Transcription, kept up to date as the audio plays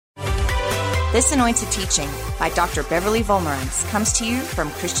This anointed teaching by Dr. Beverly Wolmarans comes to you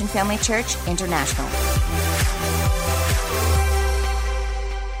from Christian Family Church International.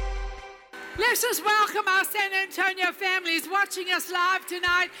 Let's just welcome our San Antonio families watching us live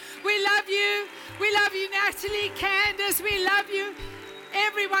tonight. We love you. We love you, Natalie, Candace. We love you.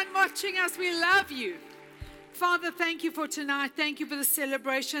 Everyone watching us, we love you. Father, thank you for tonight. Thank you for the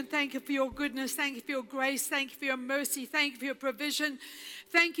celebration. Thank you for your goodness. Thank you for your grace. Thank you for your mercy. Thank you for your provision.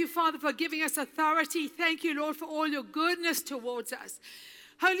 Thank you, Father, for giving us authority. Thank you, Lord, for all your goodness towards us.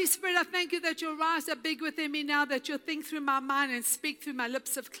 Holy Spirit, I thank you that your eyes are big within me now, that you'll think through my mind and speak through my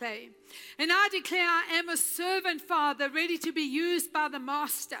lips of clay. And I declare I am a servant, Father, ready to be used by the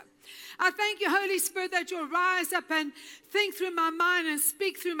Master. I thank you, Holy Spirit, that you'll rise up and think through my mind and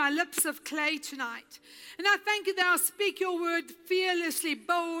speak through my lips of clay tonight. And I thank you that I'll speak your word fearlessly,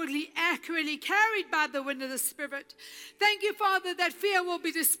 boldly, accurately, carried by the wind of the Spirit. Thank you, Father, that fear will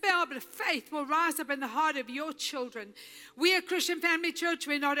be dispelled, but faith will rise up in the heart of your children. We at Christian Family Church,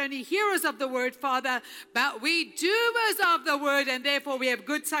 we're not only hearers of the word, Father, but we doers of the word, and therefore we have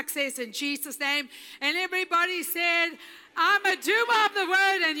good success in Jesus' name. And everybody said, I'm a doer of the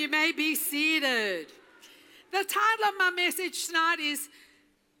word, and you may be seated. The title of my message tonight is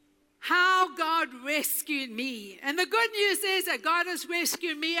How God Rescued Me. And the good news is that God has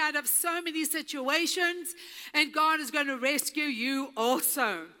rescued me out of so many situations, and God is going to rescue you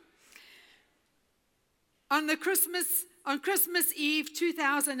also. On Christmas Eve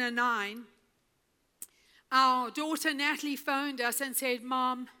 2009, our daughter Natalie phoned us and said,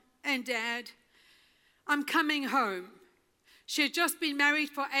 Mom and Dad, I'm coming home. She had just been married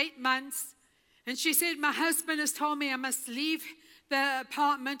for 8 months, and she said, my husband has told me I must leave the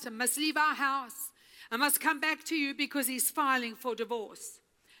apartment, I must leave our house, I must come back to you because he's filing for divorce.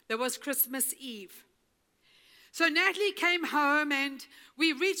 That was Christmas Eve. So Natalie came home, and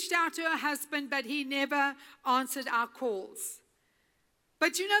we reached out to her husband, but he never answered our calls.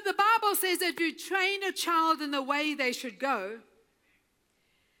 But you know, the Bible says that if you train a child in the way they should go,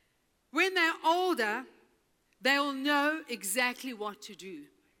 when they're older, they'll know exactly what to do.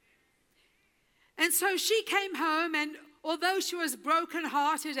 And so she came home, and although she was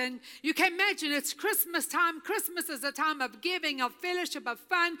brokenhearted, and you can imagine it's Christmas time. Christmas is a time of giving, of fellowship, of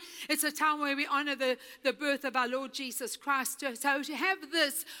fun. It's a time where we honor the birth of our Lord Jesus Christ. So to have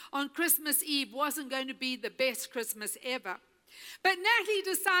this on Christmas Eve wasn't going to be the best Christmas ever. But Natalie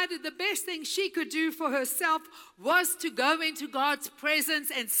decided the best thing she could do for herself was to go into God's presence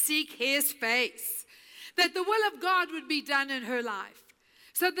and seek his face, that the will of God would be done in her life.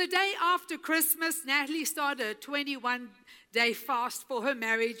 So the day after Christmas, Natalie started a 21-day fast for her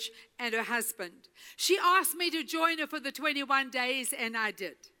marriage and her husband. She asked me to join her for the 21 days, and I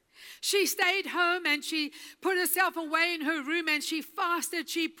did. She stayed home, and she put herself away in her room, and she fasted,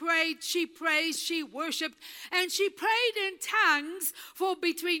 she prayed, she praised, she worshiped, and she prayed in tongues for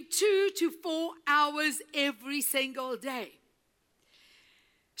between 2 to 4 hours every single day.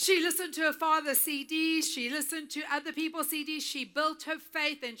 She listened to her father's CDs. She listened to other people's CDs. She built her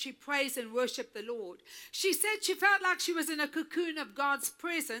faith, and she praised and worshiped the Lord. She said she felt like she was in a cocoon of God's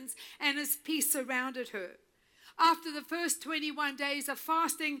presence, and his peace surrounded her. After the first 21 days of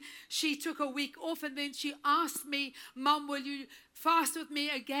fasting, she took a week off, and then she asked me, Mom, will you fast with me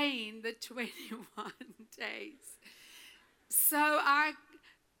again the 21 days? So I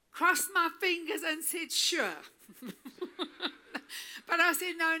crossed my fingers and said, sure. But I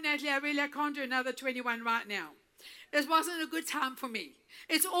said, no, Natalie, I can't do another 21 right now. It wasn't a good time for me.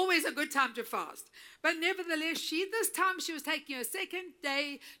 It's always a good time to fast. But nevertheless, this time she was taking her second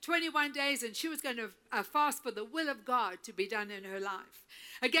day, 21 days, and she was going to fast for the will of God to be done in her life.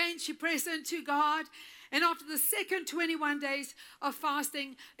 Again, she pressed into God. And after the second 21 days of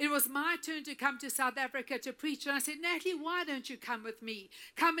fasting, it was my turn to come to South Africa to preach. And I said, Natalie, why don't you come with me?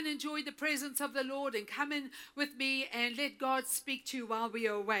 Come and enjoy the presence of the Lord, and come in with me and let God speak to you while we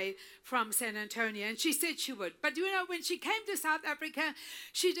are away from San Antonio. And she said she would. But you know, when she came to South Africa,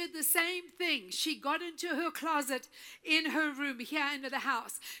 she did the same thing. She got into her closet in her room here in the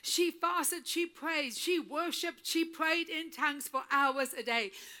house. She fasted, she praised, she worshiped, she prayed in tongues for hours a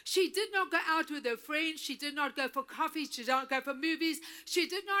day. She did not go out with her friends. She did not go for coffee. She did not go for movies. She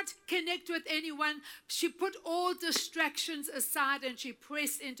did not connect with anyone. She put all distractions aside, and she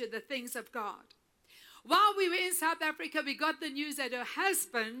pressed into the things of God. While we were in South Africa, we got the news that her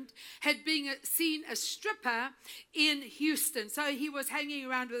husband had been seen a stripper in Houston. So he was hanging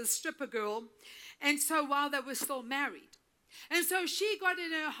around with a stripper girl. And so while they were still married. And so she got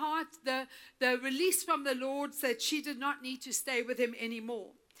in her heart the release from the Lord that she did not need to stay with him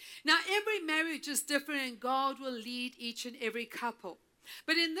anymore. Now, every marriage is different, and God will lead each and every couple.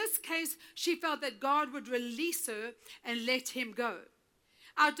 But in this case, she felt that God would release her and let him go.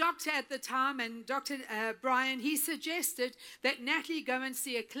 Our doctor at the time, and Dr. Brian, he suggested that Natalie go and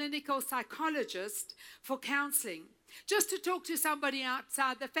see a clinical psychologist for counseling, just to talk to somebody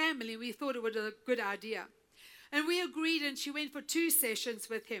outside the family. We thought it was a good idea. And we agreed, and she went for 2 sessions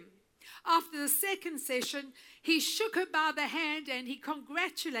with him. After the second session, he shook her by the hand and he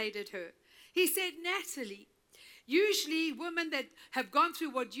congratulated her. He said, Natalie, usually women that have gone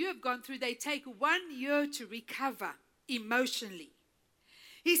through what you have gone through, they take 1 year to recover emotionally.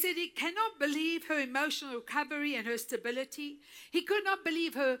 He said he cannot believe her emotional recovery and her stability. He could not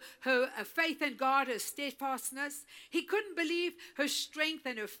believe her faith in God, her steadfastness. He couldn't believe her strength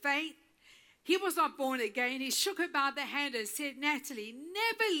and her faith. He was not born again. He shook her by the hand and said, Natalie,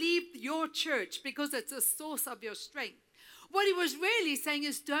 never leave your church because it's a source of your strength. What he was really saying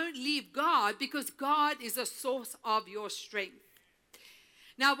is don't leave God because God is a source of your strength.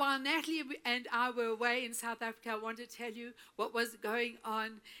 Now, while Natalie and I were away in South Africa, I want to tell you what was going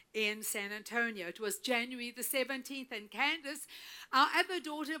on in San Antonio. It was January the 17th, and Candace, our other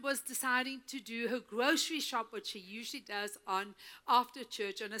daughter, was deciding to do her grocery shop, which she usually does after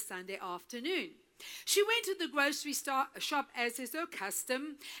church on a Sunday afternoon. She went to the grocery shop, as is her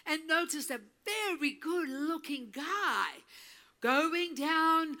custom, and noticed a very good-looking guy going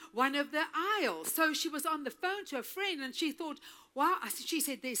down one of the aisles. So she was on the phone to a friend, and she thought, wow, she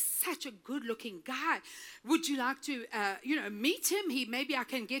said, there's such a good-looking guy. Would you like to, meet him? Maybe I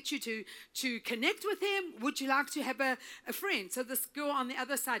can get you to connect with him. Would you like to have a friend? So this girl on the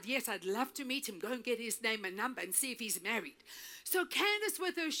other side, yes, I'd love to meet him. Go and get his name and number and see if he's married. So Candace,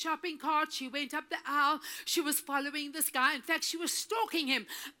 with her shopping cart, she went up the aisle. She was following this guy. In fact, she was stalking him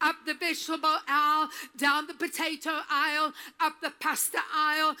up the vegetable aisle, down the potato aisle, up the pasta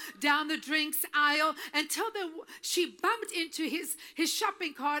aisle, down the drinks aisle, until she bumped into his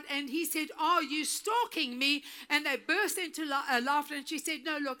shopping cart, and he said, are you stalking me? And they burst into laughter, and she said,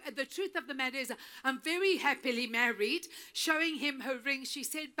 no, look, the truth of the matter is I'm very happily married, showing him her ring. She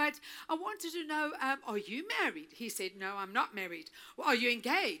said, but I wanted to know, are you married? He said, no, I'm not married. Well, are you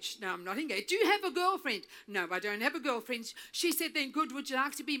engaged? No, I'm not engaged. Do you have a girlfriend? No, I don't have a girlfriend. She said, then good, would you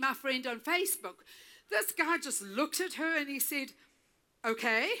like to be my friend on Facebook? This guy just looked at her and he said,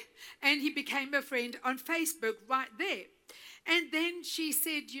 okay. And he became a friend on Facebook right there. And then she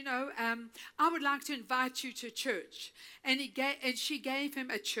said, I would like to invite you to church. And she gave him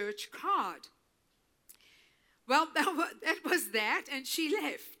a church card. Well, that was that, and she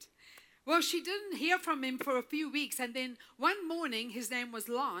left. Well, she didn't hear from him for a few weeks, and then one morning, his name is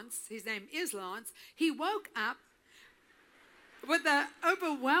Lance, he woke up with an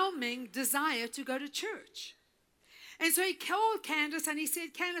overwhelming desire to go to church. And so he called Candace, and he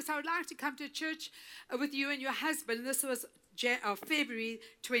said, Candace, I would like to come to church with you and your husband. And this was February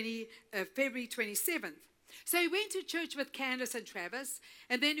 27th. So he went to church with Candace and Travis,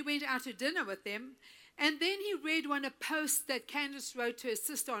 and then he went out to dinner with them. And then he read a post that Candace wrote to his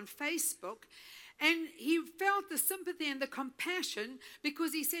sister on Facebook, and he felt the sympathy and the compassion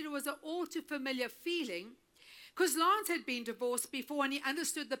because he said it was an all too familiar feeling. Because Lance had been divorced before, and he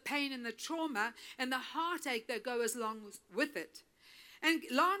understood the pain and the trauma and the heartache that goes along with it. And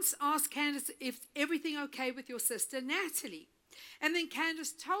Lance asked Candace, if everything okay with your sister Natalie? And then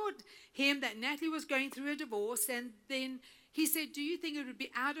Candace told him that Natalie was going through a divorce, and then he said, do you think it would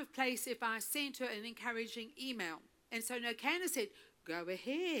be out of place if I sent her an encouraging email? And so Candace said, go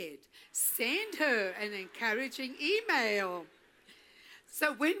ahead, send her an encouraging email.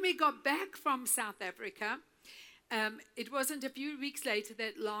 So when we got back from South Africa, it wasn't a few weeks later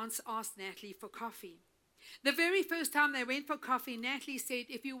that Lance asked Natalie for coffee. The very first time they went for coffee, Natalie said,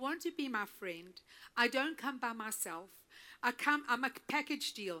 if you want to be my friend, I don't come by myself. I'm a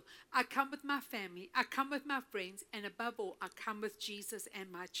package deal. I come with my family. I come with my friends. And above all, I come with Jesus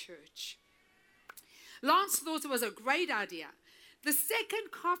and my church. Lance thought it was a great idea. The second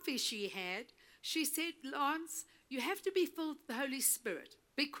coffee she had, she said, Lance, you have to be filled with the Holy Spirit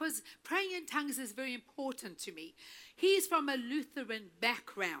because praying in tongues is very important to me. He's from a Lutheran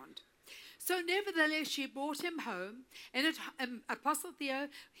background. So nevertheless, she brought him home, and Apostle Theo,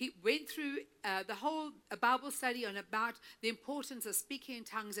 he went through the whole Bible study on about the importance of speaking in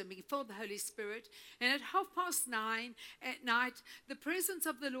tongues and being filled with the Holy Spirit. And at 9:30 at night, the presence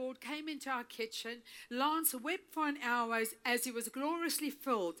of the Lord came into our kitchen. Lance wept for an hour as he was gloriously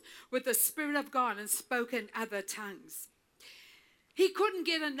filled with the Spirit of God and spoke in other tongues. He couldn't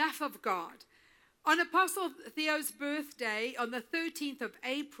get enough of God. On Apostle Theo's birthday, on the 13th of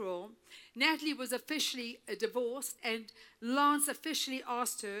April, Natalie was officially divorced, and Lance officially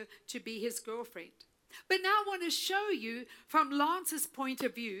asked her to be his girlfriend. But now I want to show you from Lance's point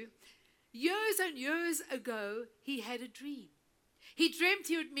of view. Years and years ago, he had a dream. He dreamt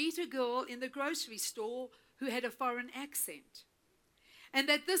he would meet a girl in the grocery store who had a foreign accent, and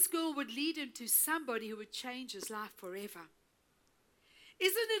that this girl would lead him to somebody who would change his life forever.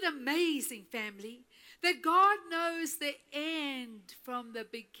 Isn't it amazing, family, that God knows the end from the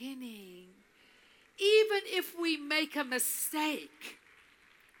beginning? Even if we make a mistake,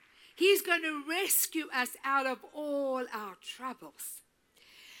 He's going to rescue us out of all our troubles.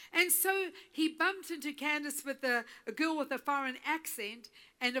 And so he bumped into Candace with a girl with a foreign accent,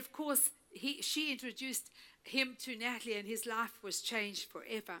 and of course she introduced him to Natalie, and his life was changed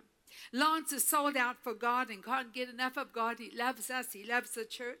forever. Lance is sold out for God and can't get enough of God. He loves us. He loves the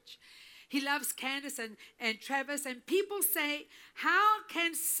church. He loves Candace and Travis. And people say, how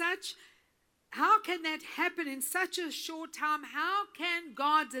can that happen in such a short time? How can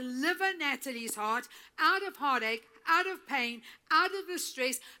God deliver Natalie's heart out of heartache, out of pain, out of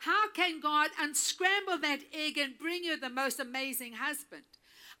distress? How can God unscramble that egg and bring you the most amazing husband?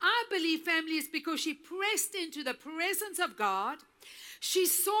 I believe, family, is because she pressed into the presence of God. She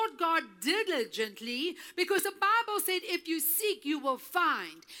sought God diligently, because the Bible said if you seek, you will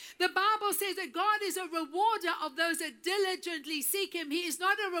find. The Bible says that God is a rewarder of those that diligently seek Him. He is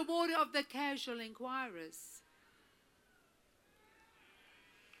not a rewarder of the casual inquirers.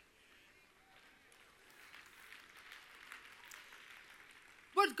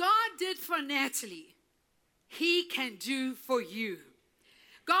 What God did for Natalie, He can do for you.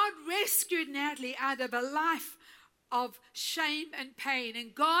 God rescued Natalie out of a life of shame and pain,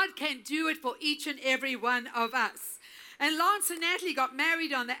 and God can do it for each and every one of us. And Lance and Natalie got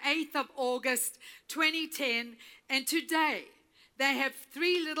married on the 8th of August 2010, and today they have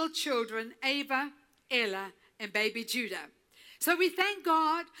 3 little children, Ava, Ella, and baby Judah. So we thank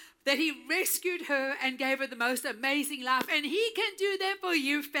God that He rescued her and gave her the most amazing life, and He can do that for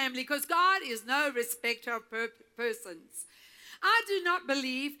you, family, because God is no respecter of persons. I do not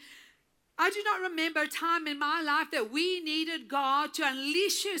remember a time in my life that we needed God to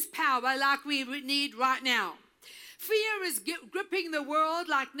unleash His power like we need right now. Fear is gripping the world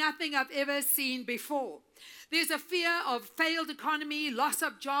like nothing I've ever seen before. There's a fear of failed economy, loss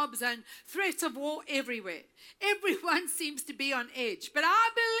of jobs, and threats of war everywhere. Everyone seems to be on edge. But I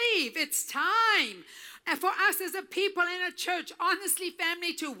believe it's time for us as a people in a church, honestly,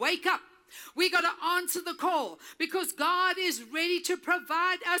 family, to wake up. We got to answer the call, because God is ready to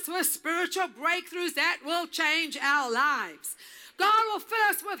provide us with spiritual breakthroughs that will change our lives. God will fill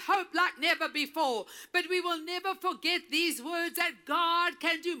us with hope like never before, but we will never forget these words that God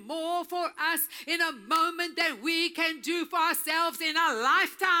can do more for us in a moment than we can do for ourselves in a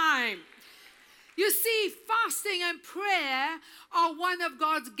lifetime. You see, fasting and prayer are one of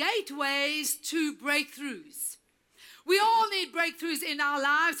God's gateways to breakthroughs. We all need breakthroughs in our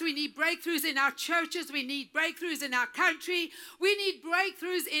lives. We need breakthroughs in our churches. We need breakthroughs in our country. We need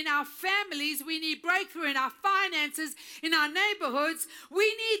breakthroughs in our families. We need breakthrough in our finances, in our neighborhoods. We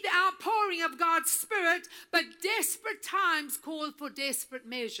need the outpouring of God's Spirit, but desperate times call for desperate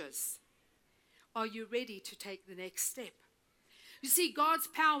measures. Are you ready to take the next step? You see, God's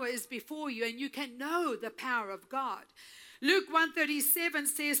power is before you, and you can know the power of God. Luke 1:37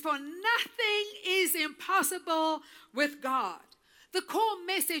 says, "For nothing is impossible with God." The core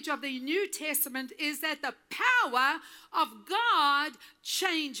message of the New Testament is that the power of God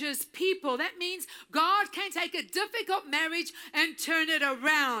changes people. That means God can take a difficult marriage and turn it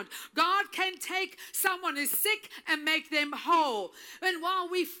around. God can take someone who's sick and make them whole. And while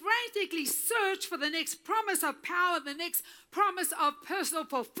we frantically search for the next promise of power, the next promise of personal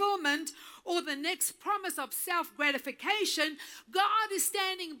fulfillment, or the next promise of self-gratification, God is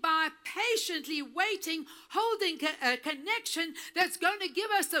standing by patiently waiting, holding a connection that's going to give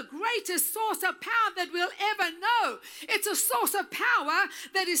us the greatest source of power that we'll ever know. It's a source of power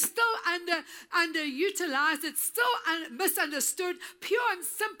that is still underutilized. It's still misunderstood. Pure and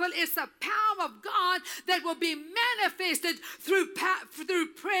simple, it's the power of God that will be manifested through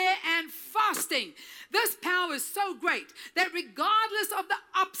prayer and fasting. This power is so great that regardless of the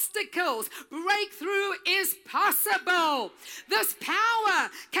obstacles, breakthrough is possible. This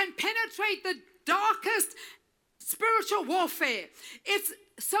power can penetrate the darkest spiritual warfare. It's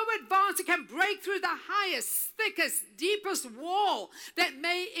so advanced it can break through the highest, thickest, deepest wall that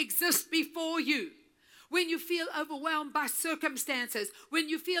may exist before you. when you feel overwhelmed by circumstances, when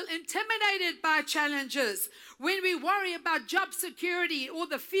you feel intimidated by challenges, when we worry about job security or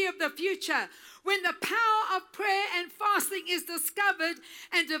the fear of the future, when the power of prayer and fasting is discovered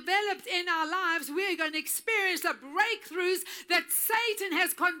and developed in our lives, we're going to experience the breakthroughs that Satan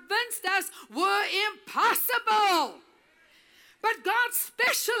has convinced us were impossible. But God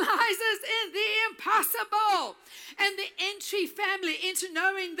specializes in the impossible. And the entry family into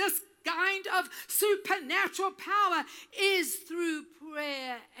knowing this kind of supernatural power is through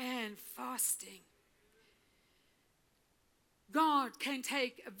prayer and fasting. God can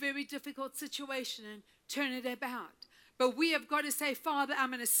take a very difficult situation and turn it about. But we have got to say, Father, I'm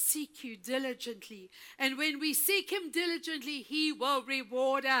going to seek you diligently. And when we seek him diligently, he will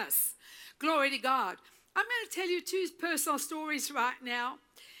reward us. Glory to God. I'm going to tell you 2 personal stories right now.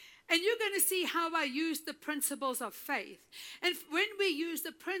 And you're going to see how I use the principles of faith. And when we use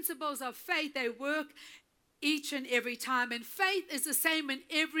the principles of faith, they work each and every time. And faith is the same in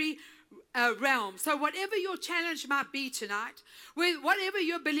every realm. So whatever your challenge might be tonight, whatever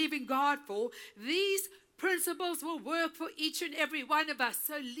you're believing God for, these principles will work for each and every one of us.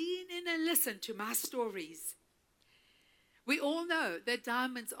 So lean in and listen to my stories. We all know that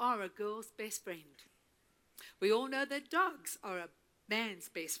diamonds are a girl's best friend. We all know that dogs are a man's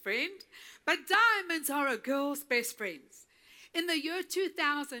best friend, but diamonds are a girl's best friends. In the year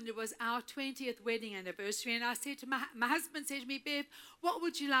 2000, it was our 20th wedding anniversary, and I said to my husband said to me, Bev, what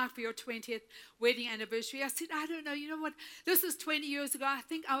would you like for your 20th wedding anniversary? I said, I don't know. You know what? This is 20 years ago. I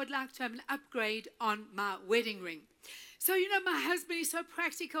think I would like to have an upgrade on my wedding ring. So, my husband is so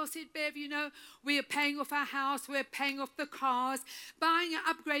practical, said, Bev, we are paying off our house, we're paying off the cars. Buying an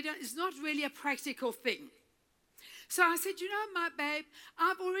upgrade is not really a practical thing. So I said, my babe,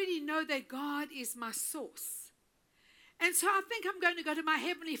 I already know that God is my source. And so I think I'm going to go to my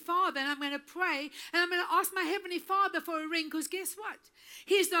Heavenly Father and I'm going to pray and I'm going to ask my Heavenly Father for a ring, because guess what?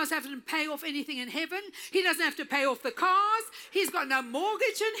 He doesn't have to pay off anything in heaven. He doesn't have to pay off the cars. He's got no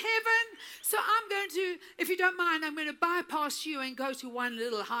mortgage in heaven. So I'm going to, if you don't mind, I'm going to bypass you and go to one a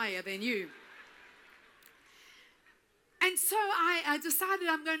little higher than you. And so I decided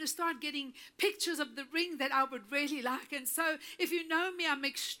I'm going to start getting pictures of the ring that I would really like. And so if you know me, I'm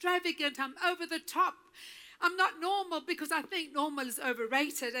extravagant. I'm over the top. I'm not normal because I think normal is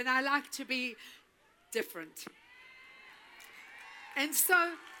overrated and I like to be different. And so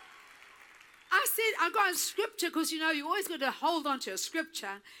I said, I got a scripture because, you always got to hold on to a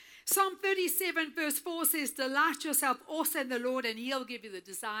scripture. Psalm 37 verse 4 says, delight yourself also in the Lord and he'll give you the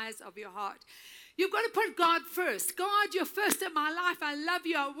desires of your heart. You've got to put God first. God, you're first in my life. I love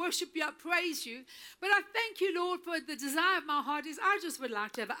you. I worship you. I praise you. But I thank you, Lord, for the desire of my heart is I just would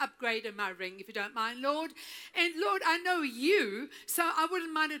like to have an upgrade in my ring, if you don't mind, Lord. And Lord, I know you, so I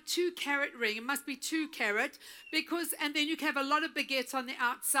wouldn't mind a 2-carat ring. It must be 2-carat and then you can have a lot of baguettes on the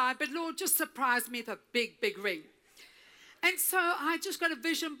outside. But Lord, just surprise me with a big, big ring. And so I just got a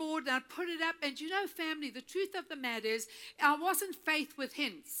vision board and I put it up. And family, the truth of the matter is I wasn't faith with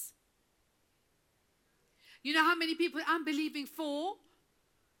hints. You know how many people I'm believing for?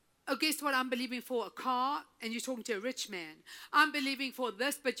 Oh, guess what? I'm believing for a car, and you're talking to a rich man. I'm believing for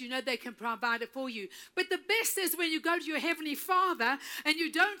this, but they can provide it for you. But the best is when you go to your Heavenly Father and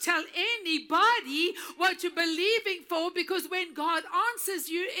you don't tell anybody what you're believing for, because when God answers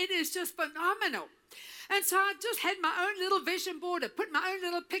you, it is just phenomenal. And so I just had my own little vision board. I put my own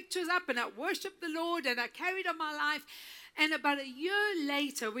little pictures up and I worshiped the Lord and I carried on my life. And about a year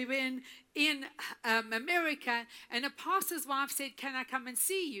later, we were in America, and a pastor's wife said, can I come and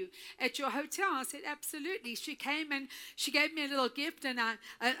see you at your hotel? I said, absolutely. She came and she gave me a little gift, and I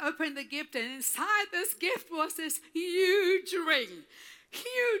opened the gift, and inside this gift was this huge ring.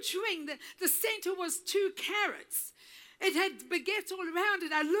 Huge ring. The center was 2 carats. It had baguettes all around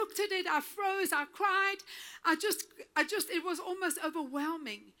it. I looked at it. I froze. I cried. It was almost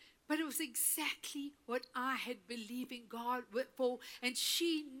overwhelming. But it was exactly what I had believed in God for. And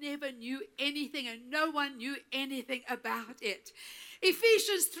she never knew anything, and no one knew anything about it.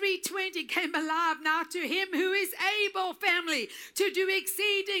 Ephesians 3:20 came alive now to him who is able, family, to do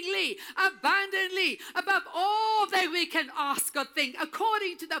exceedingly, abundantly, above all that we can ask or think,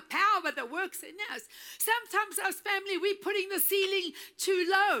 according to the power that works in us. Sometimes as family, we're putting the ceiling too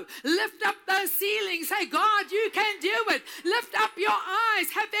low. Lift up those ceilings. Say, God, you can do it. Lift up your eyes.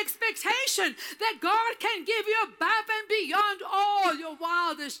 Have expectation that God can give you above and beyond all your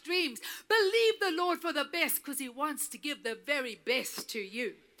wildest dreams. Believe the Lord for the best, because he wants to give the very best to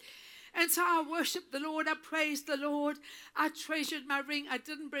you. And so I worshiped the Lord. I praised the Lord. I treasured my ring. I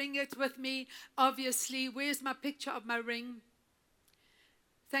didn't bring it with me, obviously. Where's my picture of my ring?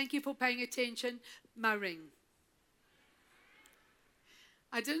 Thank you for paying attention. my ring.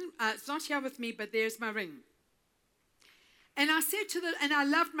 It's not here with me, but there's my ring. And I said and I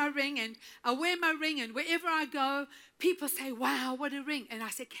loved my ring, and I wear my ring, and wherever I go, people say, wow, what a ring. And I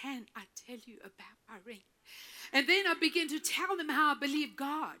said, can I tell you about my ring? And then I begin to tell them how I believe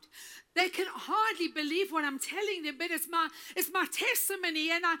God. They can hardly believe what I'm telling them, but it's my testimony.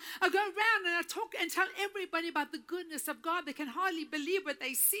 And I go around and I talk and tell everybody about the goodness of God. They can hardly believe what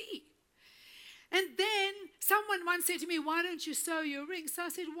they see. And then someone once said to me, why don't you sew your ring? So I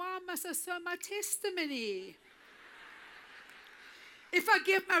said, why must I sew my testimony? If I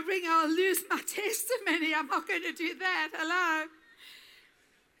give my ring, I'll lose my testimony. I'm not going to do that. Hello?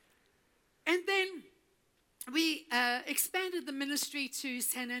 And then we expanded the ministry to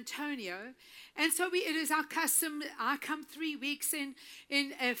San Antonio. And so it is our custom. I come 3 weeks in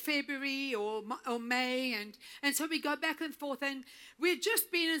February or May. And so we go back and forth. And we'd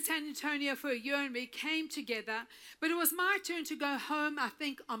just been in San Antonio for a year, and we came together. But it was my turn to go home, I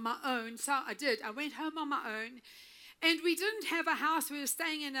think, on my own. So I did. I went home on my own. And we didn't have a house. We were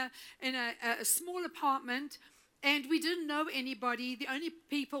staying in a small apartment, and we didn't know anybody. The only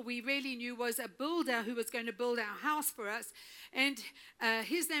people we really knew was a builder who was going to build our house for us. And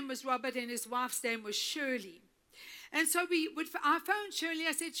his name was Robert, and his wife's name was Shirley. And so I phoned Shirley.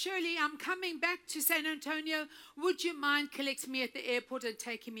 I said, Shirley, I'm coming back to San Antonio. Would you mind collecting me at the airport and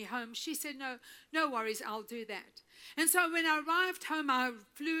taking me home? She said, no worries, I'll do that. And so when I arrived home, I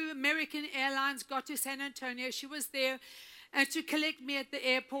flew American Airlines, got to San Antonio. She was there to collect me at the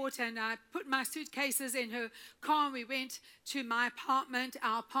airport, and I put my suitcases in her car, and we went to our apartment,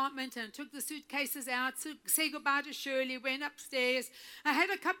 and took the suitcases out, said goodbye to Shirley, went upstairs. I had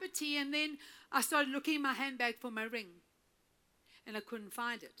a cup of tea, and then I started looking in my handbag for my ring, and I couldn't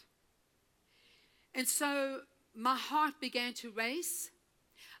find it. And so my heart began to race.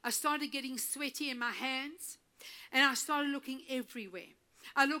 I started getting sweaty in my hands. And I started looking everywhere.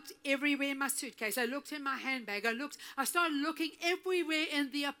 I looked everywhere in my suitcase. I looked in my handbag. I started looking everywhere in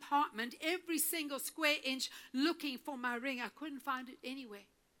the apartment, every single square inch, looking for my ring. I couldn't find it anywhere.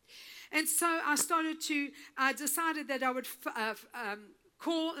 And so I decided that I would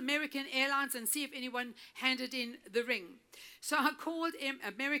call American Airlines and see if anyone handed in the ring. So I called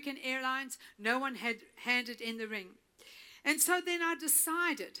American Airlines. No one had handed in the ring. And so then I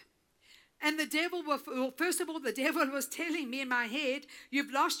decided. And the devil was telling me in my head,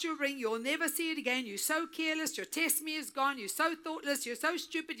 you've lost your ring, you'll never see it again, you're so careless, your testimony is gone, you're so thoughtless, you're so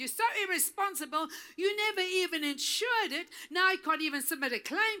stupid, you're so irresponsible, you never even insured it, now you can't even submit a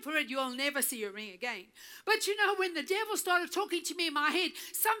claim for it, you'll never see your ring again. But you know, when the devil started talking to me in my head,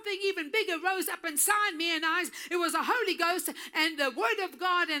 something even bigger rose up inside me, and it was the Holy Ghost and the Word of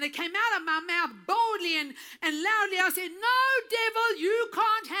God, and it came out of my mouth boldly and loudly. I said, no, devil, you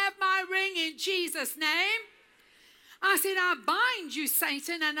can't have my ring in Jesus' name. I said, I bind you,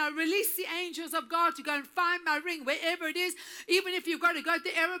 Satan, and I release the angels of God to go and find my ring wherever it is. Even if you've got to go to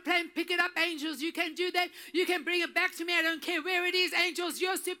the airplane, pick it up, angels, you can do that. You can bring it back to me. I don't care where it is. Angels,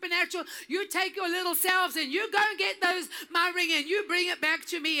 you're supernatural. You take your little selves and you go and get my ring, and you bring it back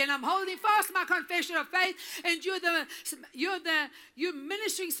to me. And I'm holding fast my confession of faith, and you're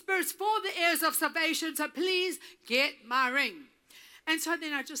ministering spirits for the heirs of salvation. So please get my ring. And so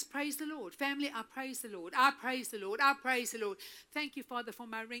then I just praise the Lord. Family, I praise the Lord. I praise the Lord. I praise the Lord. Thank you, Father, for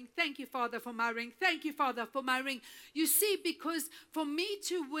my ring. Thank you, Father, for my ring. Thank you, Father, for my ring. You see, because for me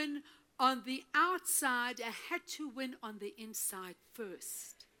to win on the outside, I had to win on the inside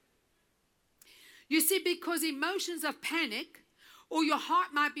first. You see, because emotions of panic, or your heart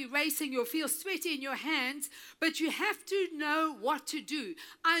might be racing, you'll feel sweaty in your hands, but you have to know what to do.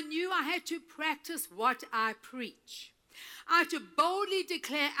 I knew I had to practice what I preach. I had to boldly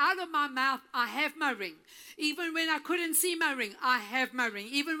declare out of my mouth, I have my ring. Even when I couldn't see my ring, I have my ring.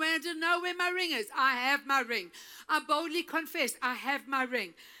 Even when I didn't know where my ring is, I have my ring. I boldly confessed, I have my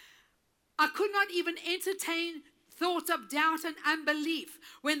ring. I could not even entertain thoughts of doubt and unbelief.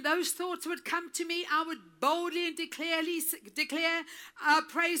 When those thoughts would come to me, I would boldly and declare,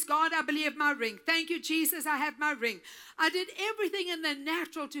 praise God, I believe my ring. Thank you, Jesus, I have my ring. I did everything in the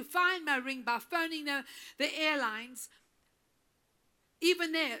natural to find my ring by phoning the airlines.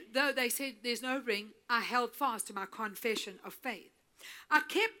 Even there, though they said there's no ring, I held fast to my confession of faith. I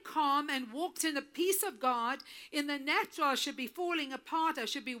kept calm and walked in the peace of God. In the natural, I should be falling apart. I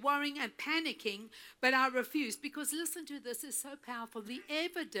should be worrying and panicking, but I refused. Because listen to this, it's so powerful. The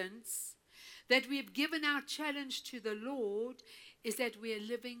evidence that we have given our challenge to the Lord is that we are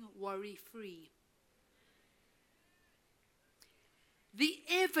living worry-free. The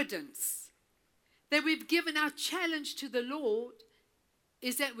evidence that we've given our challenge to the Lord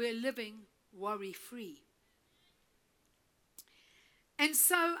is that we're living worry-free. And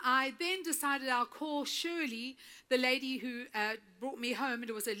so I then decided I'll call Shirley, the lady who brought me home, and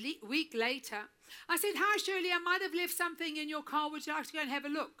it was a week later. I said, "Hi, Shirley, I might have left something in your car. Would you like to go and have a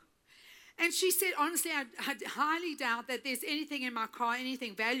look?" And she said, "Honestly, I highly doubt that there's anything in my car,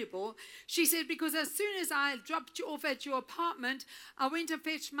 anything valuable." She said, "Because as soon as I dropped you off at your apartment, I went and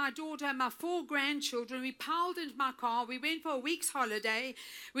fetched my daughter and my 4 grandchildren. We piled into my car. We went for a week's holiday.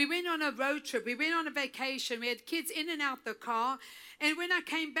 We went on a road trip. We went on a vacation. We had kids in and out the car. And when I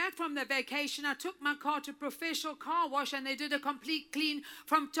came back from the vacation, I took my car to a professional car wash, and they did a complete clean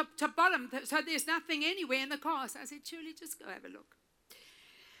from top to bottom. So there's nothing anywhere in the car." So I said, "Shirley, just go have a look."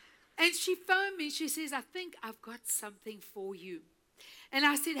 And she phoned me. She says, "I think I've got something for you." And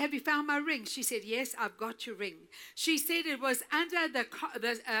I said, "Have you found my ring?" She said, "Yes, I've got your ring." She said it was under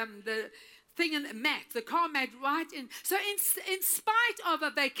the thing in the mat, the car mat, right in. So in spite of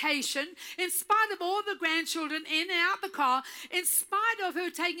a vacation, in spite of all the grandchildren in and out the car, in spite of her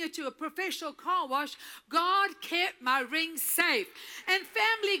taking it to a professional car wash, God kept my ring safe. And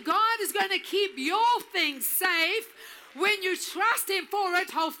family, God is going to keep your things safe. When you trust Him for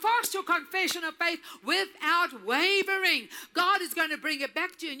it, hold fast your confession of faith without wavering. God is going to bring it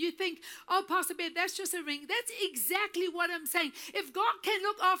back to you. And you think, "Oh, Pastor Ben, that's just a ring." That's exactly what I'm saying. If God can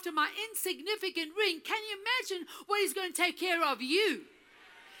look after my insignificant ring, can you imagine what He's going to take care of you?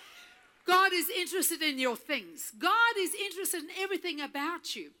 God is interested in your things. God is interested in everything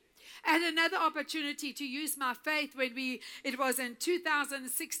about you. I had another opportunity to use my faith when it was in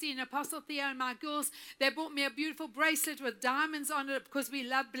 2016, Apostle Theo and my girls, they bought me a beautiful bracelet with diamonds on it because we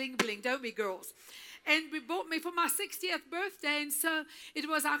love bling bling, don't we, girls? And we bought me for my 60th birthday, and so it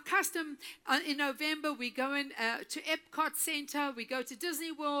was our custom in November. We go in to Epcot Center, we go to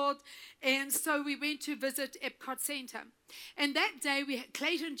Disney World, and so we went to visit Epcot Center. And that day,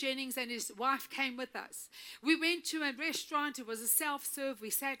 Clayton Jennings and his wife came with us. We went to a restaurant. It was a self-serve. We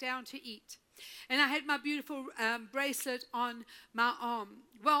sat down to eat. And I had my beautiful bracelet on my arm.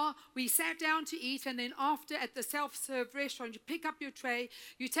 Well, we sat down to eat, and then after, at the self-serve restaurant, you pick up your tray,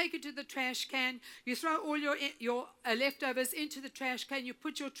 you take it to the trash can, you throw all your leftovers into the trash can, you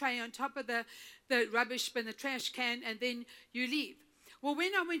put your tray on top of the rubbish bin, the trash can, and then you leave. Well,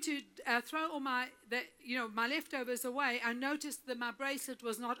 when I went to throw all my leftovers away, I noticed that my bracelet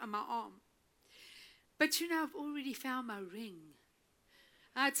was not on my arm. But I've already found my ring.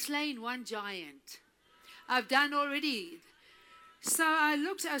 I'd slain one giant. I've done already. So I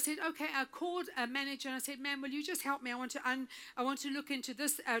said, okay, I called a manager and I said, "Ma'am, will you just help me? I want to look into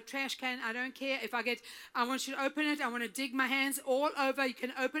this trash can. I don't care if I want you to open it. I want to dig my hands all over. You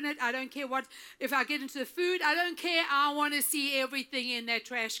can open it. I don't care if I get into the food. I don't care. I want to see everything in that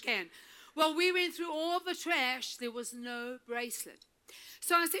trash can." Well, we went through all the trash. There was no bracelet.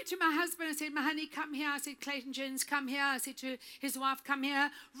 So I said to my husband, I said, "My honey, come here." I said, "Clayton Jennings, come here." I said to his wife, "Come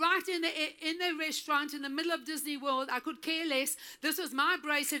here." Right in the restaurant, in the middle of Disney World, I could care less. This was my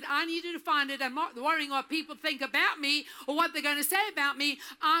bracelet. I needed to find it. I'm not worrying what people think about me or what they're going to say about me.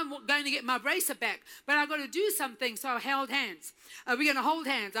 I'm going to get my bracelet back. But I've got to do something, so I held hands. We're going to hold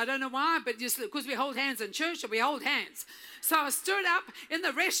hands. I don't know why, but just because we hold hands in church, we hold hands. So I stood up in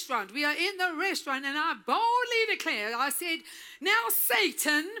the restaurant. We are in the restaurant, and I boldly declared, I said, "Now,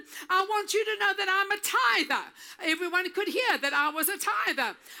 Satan, I want you to know that I'm a tither." Everyone could hear that I was a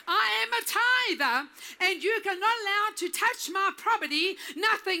tither. I am a tither, and you are not allowed to touch my property.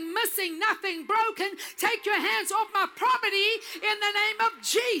 Nothing missing, nothing broken. Take your hands off my property in the name of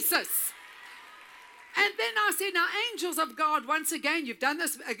Jesus. And then I said, "Now, angels of God, once again, you've done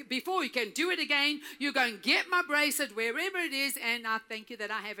this before. You can do it again. You go and get my bracelet wherever it is, and I thank you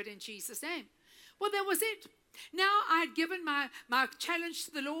that I have it in Jesus' name." Well, that was it. Now I had given my challenge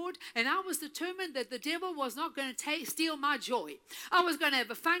to the Lord, and I was determined that the devil was not going to steal my joy. I was going to have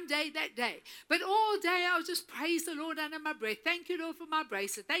a fun day that day. But all day I was just praise the Lord under my breath. "Thank you, Lord, for my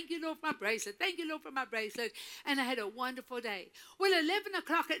bracelet. Thank you, Lord, for my bracelet. Thank you, Lord, for my bracelet." And I had a wonderful day. Well, 11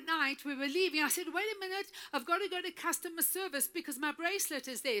 o'clock at night, we were leaving. I said, "Wait a minute. I've got to go to customer service because my bracelet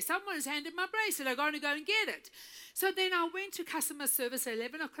is there. Someone has handed my bracelet. I've got to go and get it." So then I went to customer service at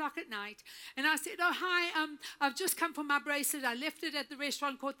 11 o'clock at night, and I said, "Oh, hi, I've just come for my bracelet. I left it at the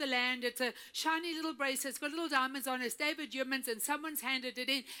restaurant called The Land. It's a shiny little bracelet. It's got little diamonds on it. It's David Yeomans, and someone's handed it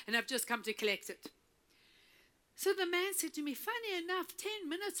in, and I've just come to collect it." So the man said to me, "Funny enough, 10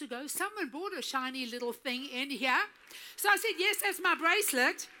 minutes ago, someone brought a shiny little thing in here." So I said, "Yes, that's my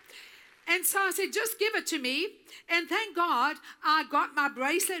bracelet." And so I said, just give it to me. And thank God I got my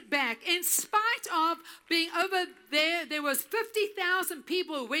bracelet back. In spite of being over there was 50,000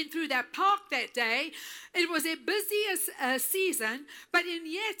 people who went through that park that day. It was their busiest season. But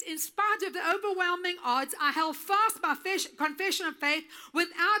yet, in spite of the overwhelming odds, I held fast my confession of faith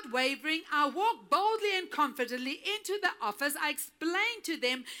without wavering. I walked boldly and confidently into the office. I explained to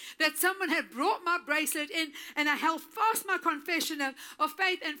them that someone had brought my bracelet in, and I held fast my confession of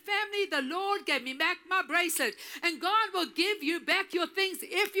faith. And family, the Lord gave me back my bracelet. And God will give you back your things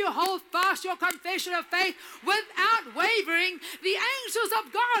if you hold fast your confession of faith without wavering. The angels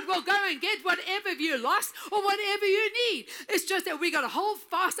of God will go and get whatever you lost or whatever you need. It's just that we got to hold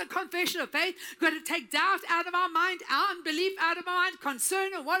fast a confession of faith. We've got to take doubt out of our mind, our unbelief out of our mind,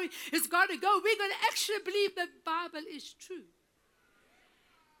 concern and worry. It's got to go. We've got to actually believe the Bible is true.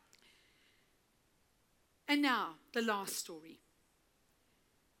 And now, the last story.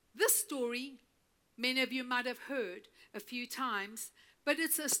 This story, many of you might have heard a few times, but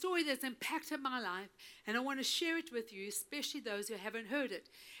it's a story that's impacted my life, and I want to share it with you, especially those who haven't heard it.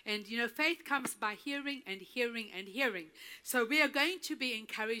 And, faith comes by hearing and hearing and hearing. So we are going to be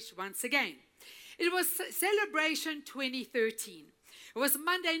encouraged once again. It was Celebration 2013. It was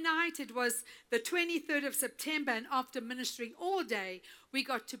Monday night. It was the 23rd of September, and after ministering all day, we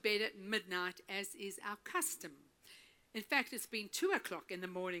got to bed at midnight, as is our custom. In fact, it's been 2 o'clock in the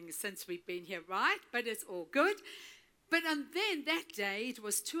morning since we've been here, right? But it's all good. But then that day, it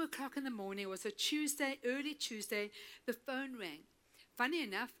was 2 o'clock in the morning. It was a Tuesday, early Tuesday. The phone rang. Funny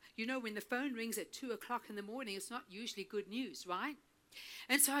enough, when the phone rings at 2 o'clock in the morning, it's not usually good news, right?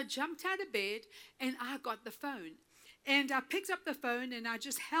 And so I jumped out of bed and I got the phone. And I picked up the phone and I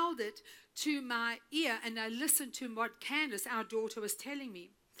just held it to my ear and I listened to what Candace, our daughter, was telling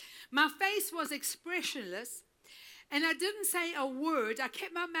me. My face was expressionless. And I didn't say a word. I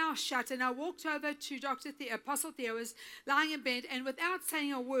kept my mouth shut and I walked over to Apostle Theo, was lying in bed, and without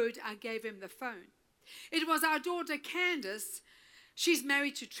saying a word, I gave him the phone. It was our daughter Candace. She's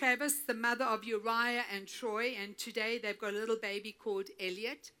married to Travis, the mother of Uriah and Troy, and today they've got a little baby called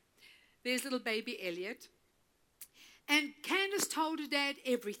Elliot. There's little baby Elliot. And Candace told her dad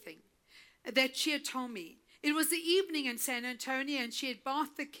everything that she had told me. It was the evening in San Antonio and she had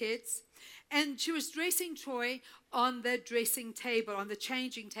bathed the kids. And she was dressing Troy on the dressing table, on the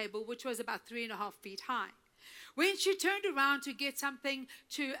changing table, which was about 3.5 feet high. When she turned around to get something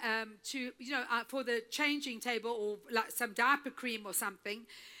for the changing table, or like some diaper cream or something,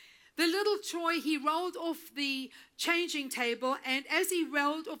 the little Troy, he rolled off the changing table, and as he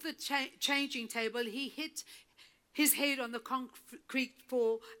rolled off the changing table, he hit his head on the concrete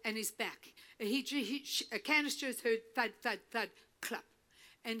floor and his back. Candace just heard thud, thud, thud, clap,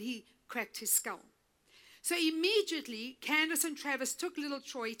 and he cracked his skull. So immediately, Candace and Travis took little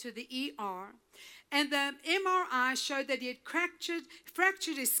Troy to the ER, and the MRI showed that he had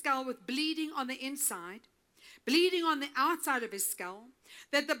fractured his skull with bleeding on the inside, bleeding on the outside of his skull,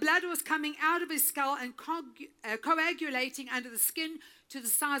 that the blood was coming out of his skull and coagulating under the skin to the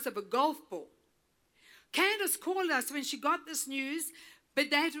size of a golf ball. Candace called us when she got this news, but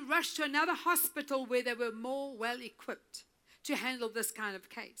they had to rush to another hospital where they were more well-equipped to handle this kind of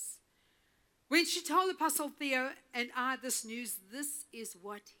case. When she told Apostle Theo and I this news, this is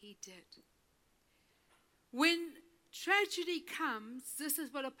what he did. When tragedy comes, this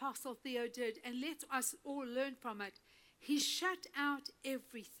is what Apostle Theo did, and let us all learn from it. He shut out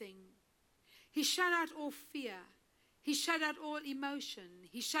everything. He shut out all fear. He shut out all emotion.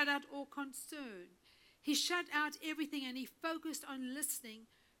 He shut out all concern. He shut out everything, and he focused on listening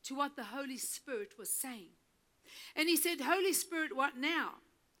to what the Holy Spirit was saying. And he said, Holy Spirit, what now?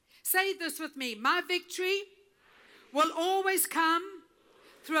 Say this with me. My victory will always come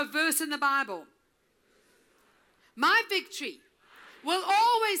through a verse in the Bible. My victory will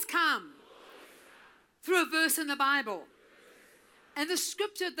always come through a verse in the Bible. And the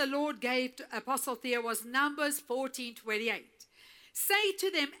scripture the Lord gave to Apostle Theo was Numbers 14:28. Say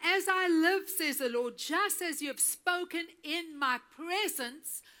to them, as I live, says the Lord, just as you have spoken in my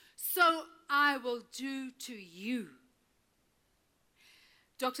presence, so I will do to you.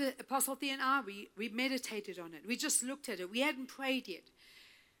 Dr. Apostle Theo and I, we meditated on it. We just looked at it. We hadn't prayed yet.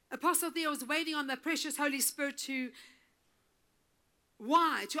 Apostle Theo was waiting on the precious Holy Spirit to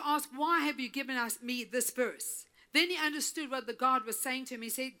ask, why have you given me this verse? Then he understood what the God was saying to him. He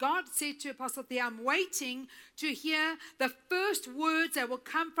said, God said to Apostle Theo, I'm waiting to hear the first words that will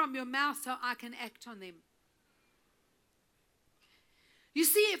come from your mouth so I can act on them. You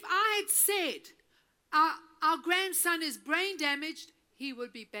see, if I had said, our grandson is brain damaged, he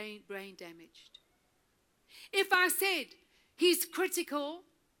would be brain damaged. If I said, he's critical,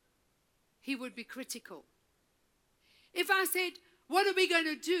 he would be critical. If I said, what are we going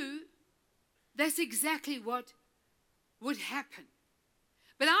to do? That's exactly what would happen.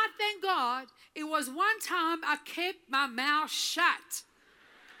 But I thank God it was one time I kept my mouth shut.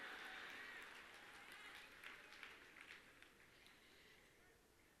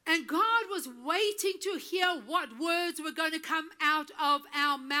 And God was waiting to hear what words were going to come out of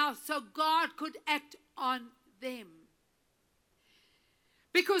our mouth so God could act on them.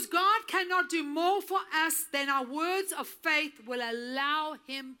 Because God cannot do more for us than our words of faith will allow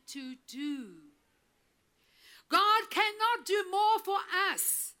him to do. God cannot do more for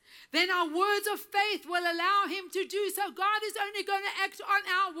us than our words of faith will allow him to do. So God is only going to act on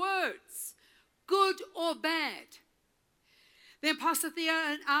our words, good or bad. Then Pastor Thea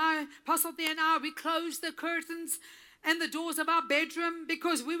and I, we closed the curtains and the doors of our bedroom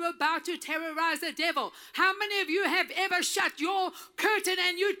because we were about to terrorize the devil. How many of you have ever shut your curtain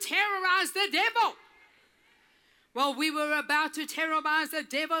and you terrorized the devil? Well, we were about to terrorize the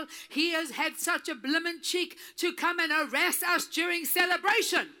devil. He has had such a blimmin' cheek to come and harass us during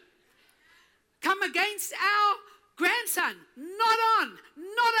celebration. Come against our grandson. Not on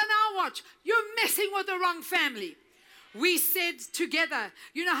our watch. You're messing with the wrong family. We said together,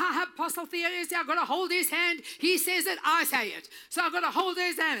 you know how Apostle Theo is? I've got to hold his hand. He says it, I say it. So I've got to hold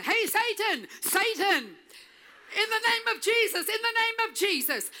his hand. Hey, Satan, in the name of Jesus,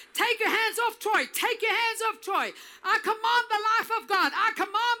 take your hands off Troy. Take your hands off Troy. I command the life of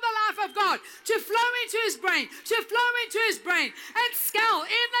God. To flow into his brain. And scowl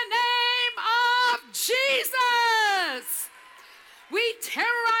in the name of Jesus. We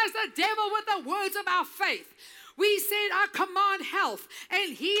terrorize the devil with the words of our faith. We said, I command health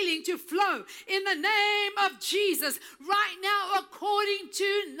and healing to flow in the name of Jesus right now according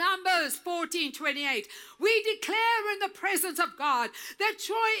to Numbers 14:28. We declare in the presence of God that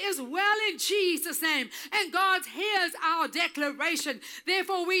Troy is well in Jesus' name, and God hears our declaration.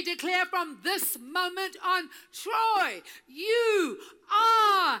 Therefore, we declare from this moment on, Troy, you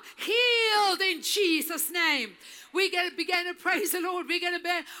are healed in Jesus' name. We're going to begin to praise the Lord. We're going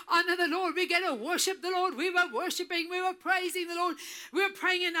to honor the Lord. We're going to worship the Lord. We were worshiping. We were praising the Lord. We were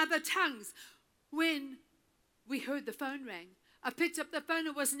praying in other tongues. When we heard the phone ring, I picked up the phone.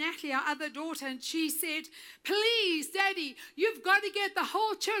 It was Natalie, our other daughter, and she said, please, Daddy, you've got to get the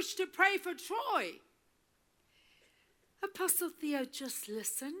whole church to pray for Troy. Apostle Theo just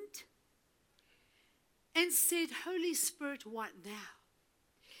listened and said, Holy Spirit, what now?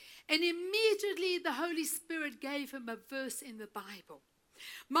 And immediately the Holy Spirit gave him a verse in the Bible.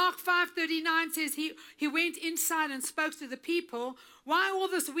 Mark 5:39 says he went inside and spoke to the people. Why all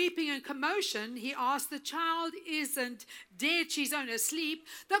this weeping and commotion? He asked. The child isn't dead, she's only asleep.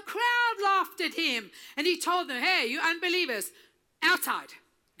 The crowd laughed at him. And he told them, hey, you unbelievers, outside.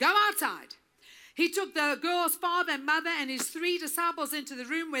 Go outside. He took the girl's father and mother and his 3 disciples into the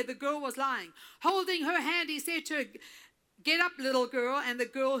room where the girl was lying. Holding her hand, he said to her, get up, little girl. And the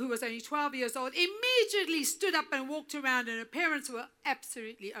girl, who was only 12 years old, immediately stood up and walked around, and her parents were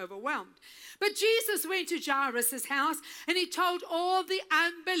absolutely overwhelmed. But Jesus went to Jairus' house, and he told all the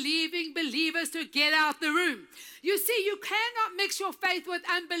unbelieving believers to get out the room. You see, you cannot mix your faith with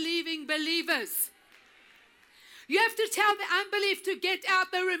unbelieving believers. You have to tell the unbelief to get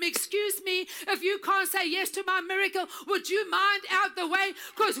out the room. Excuse me, if you can't say yes to my miracle, would you mind out the way?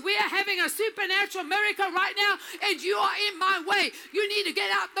 Because we are having a supernatural miracle right now, and you are in my way. You need to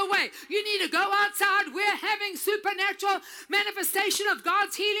get out the way. You need to go outside. We're having supernatural manifestation of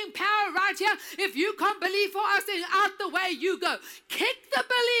God's healing power right here. If you can't believe for us, then out the way you go. Kick the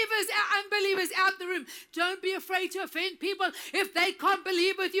unbelievers out the room. Don't be afraid to offend people. If they can't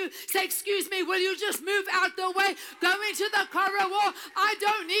believe with you, say, excuse me, will you just move out the way? Go into the corridor. I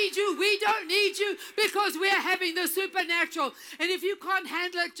don't need you. We don't need you, because we are having the supernatural. And if you can't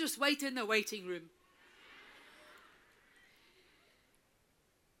handle it, just wait in the waiting room.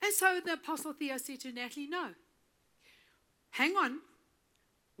 And so the Apostle Theo said to Natalie, no, hang on.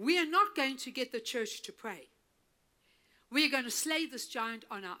 We are not going to get the church to pray. We are going to slay this giant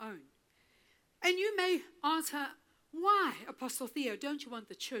on our own. And you may answer, why, Apostle Theo, don't you want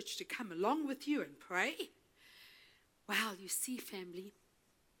the church to come along with you and pray? Well, you see, family,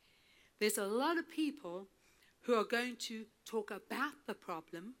 there's a lot of people who are going to talk about the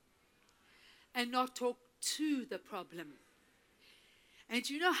problem and not talk to the problem. And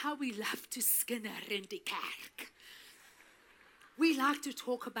you know how we love to skinner in die kerk? We like to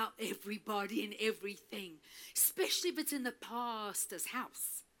talk about everybody and everything, especially if it's in the pastor's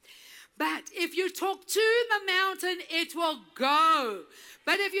house. But if you talk to the mountain, it will go.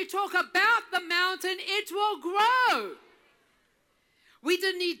 But if you talk about the mountain, it will grow. We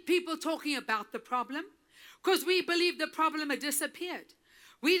didn't need people talking about the problem because we believed the problem had disappeared.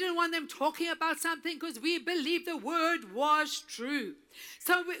 We didn't want them talking about something because we believed the word was true.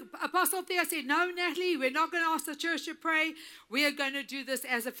 So Apostle Theo said, no, Natalie, we're not going to ask the church to pray. We are going to do this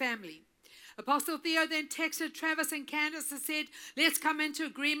as a family. Apostle Theo then texted Travis and Candace and said, let's come into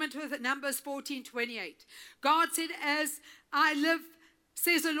agreement with Numbers 14:28. God said, as I live,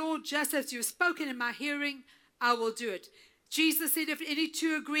 says the Lord, just as you've spoken in my hearing, I will do it. Jesus said, if any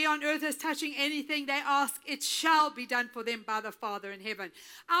two agree on earth as touching anything they ask, it shall be done for them by the Father in heaven.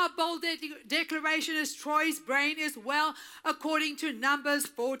 Our bold declaration is Troy's brain is well according to Numbers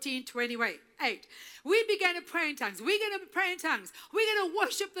 14:28. We began to pray in tongues. We're going to pray in tongues. We're going to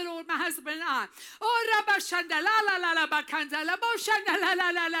worship the Lord, my husband and I. Oh, Rabashanda la la la la bakanda la boshanda la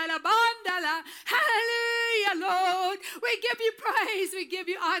la la la la bandala. Hallelujah, Lord. We give you praise. We give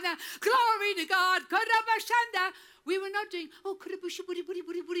you honor. Glory to God. Korabashanda. We were not doing, oh, kurubushi, buri, buri,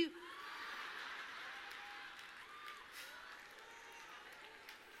 buri, buri.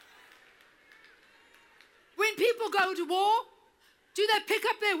 When people go to war, do they pick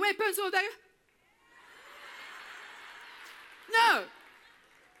up their weapons or they? No.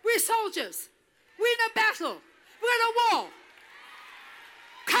 We're soldiers. We're in a battle. We're in a war.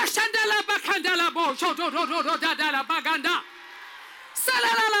 Kashandala bakandala bo shodo dadala baganda.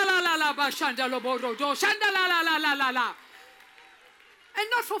 And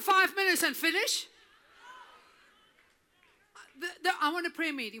not for 5 minutes and finish. I want a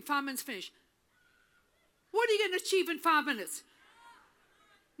prayer meeting, 5 minutes finish. What are you going to achieve in 5 minutes?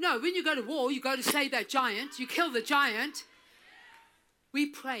 No, when you go to war, you go to slay that giant. You kill the giant. We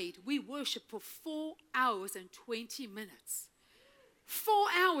prayed. We worshiped for 4 hours and 20 minutes. 4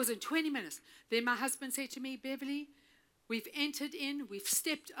 hours and 20 minutes. Then my husband said to me, Beverly, we've entered in, we've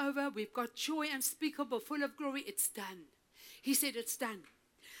stepped over, we've got joy unspeakable, full of glory. It's done. He said, it's done.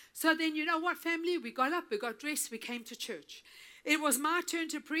 So then, you know what, family? We got up, we got dressed, we came to church. It was my turn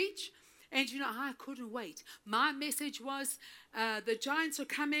to preach, and you know, I couldn't wait. My message was, the giants are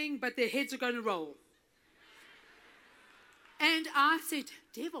coming, but their heads are going to roll. And I said,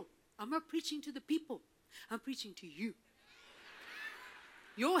 devil, I'm not preaching to the people. I'm preaching to you.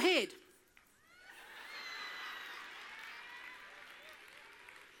 Your head.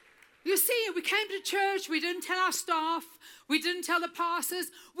 You see, we came to church, we didn't tell our staff, we didn't tell the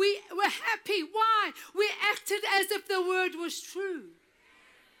pastors. We were happy. Why? We acted as if the word was true.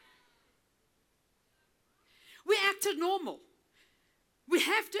 We acted normal. We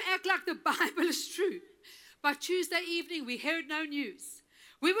have to act like the Bible is true. By Tuesday evening, we heard no news.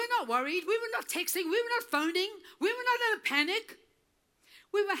 We were not worried. We were not texting. We were not phoning. We were not in a panic.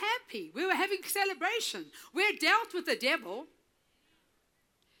 We were happy. We were having celebration. We had dealt with the devil.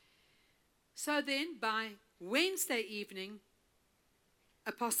 So then, by Wednesday evening,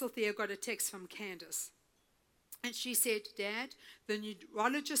 Apostle Theo got a text from Candace. And she said, Dad, the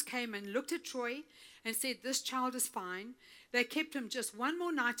neurologist came and looked at Troy and said, this child is fine. They kept him just one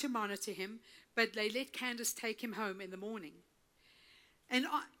more night to monitor him, but they let Candace take him home in the morning. And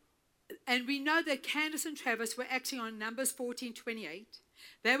we know that Candace and Travis were acting on Numbers 14:28.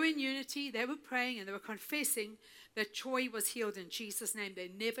 They were in unity, they were praying, and they were confessing that Troy was healed in Jesus' name. They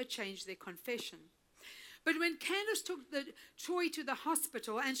never changed their confession. But when Candace took Troy to the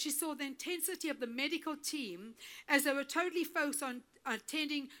hospital and she saw the intensity of the medical team as they were totally focused on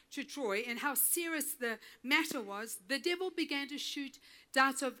attending to Troy and how serious the matter was, the devil began to shoot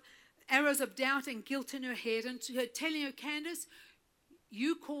arrows of doubt and guilt in her head and telling her, Candace,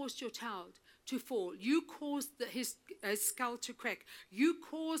 you caused your child to fall. You caused his skull to crack. You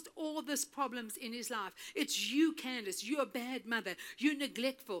caused all these problems in his life. It's you, Candace. You're a bad mother. You're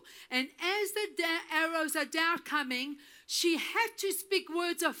neglectful. And as the arrows of doubt coming, she had to speak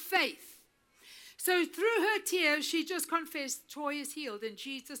words of faith. So through her tears, she just confessed, Troy is healed in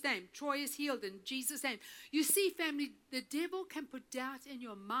Jesus' name. Troy is healed in Jesus' name. You see, family, the devil can put doubt in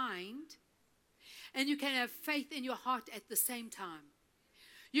your mind, and you can have faith in your heart at the same time.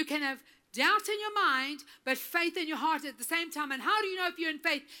 You can have doubt in your mind, but faith in your heart at the same time. And how do you know if you're in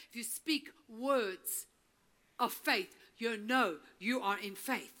faith? If you speak words of faith, you know you are in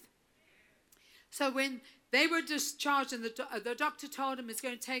faith. So when they were discharged and the doctor told him it's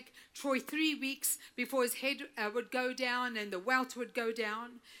going to take Troy 3 weeks before his head would go down and the welt would go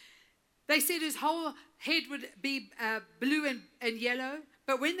down. They said his whole head would be blue and yellow.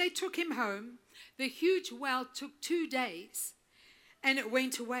 But when they took him home, the huge welt took 2 days and it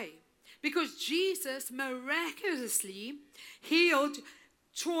went away. Because Jesus miraculously healed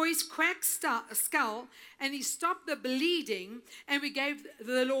Troy's cracked skull, and he stopped the bleeding, and we gave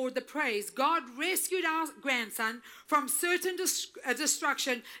the Lord the praise. God rescued our grandson from certain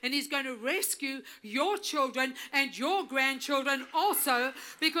destruction, and he's going to rescue your children and your grandchildren also,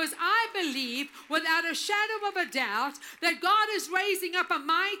 because I believe without a shadow of a doubt that God is raising up a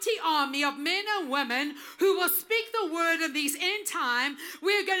mighty army of men and women who will speak the word in these end times.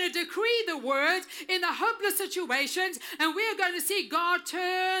 We're going to decree the word in the hopeless situations, and we're going to see God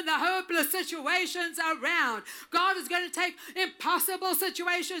turn the hopeless situations around. God is going to take impossible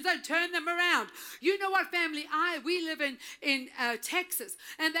situations and turn them around. You know what, family? We live in Texas,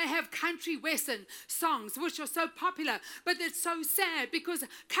 and they have country western songs, which are so popular, but it's so sad because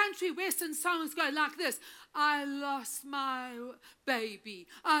country western songs go like this. I lost my baby.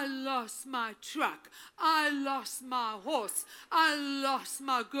 I lost my truck. I lost my horse. I lost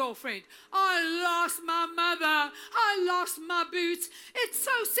my girlfriend. I lost my mother. I lost my boots. It's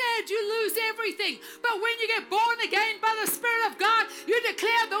so sad you lose everything. But when you get born again by the Spirit of God, you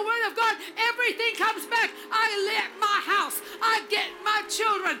declare the word of God, everything comes back. I let my house. I get my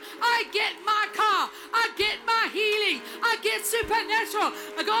children. I get my car. I get my healing. I get supernatural.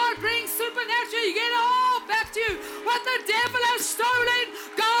 God brings supernatural. You get it all back to you. What the devil has stolen,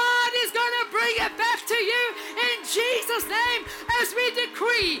 God is going to bring it back to you in Jesus' name as we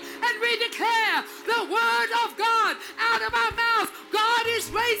decree and we declare the word of God out of our mouth. God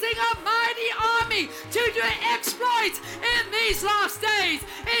is raising a mighty army to do exploits in these last days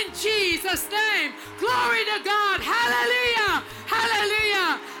in Jesus' name. Glory to God. Hallelujah.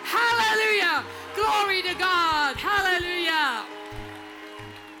 Hallelujah. Hallelujah. Glory to God. Hallelujah.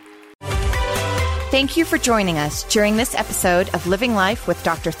 Thank you for joining us during this episode of Living Life with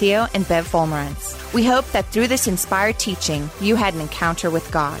Dr. Theo and Bev Vollmerans. We hope that through this inspired teaching, you had an encounter with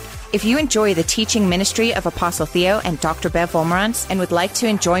God. If you enjoy the teaching ministry of Apostle Theo and Dr. Bev Vollmerans and would like to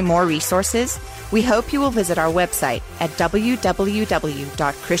enjoy more resources, we hope you will visit our website at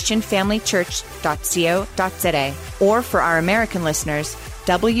www.christianfamilychurch.co.za, or for our American listeners,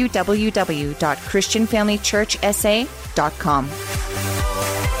 www.christianfamilychurchsa.com.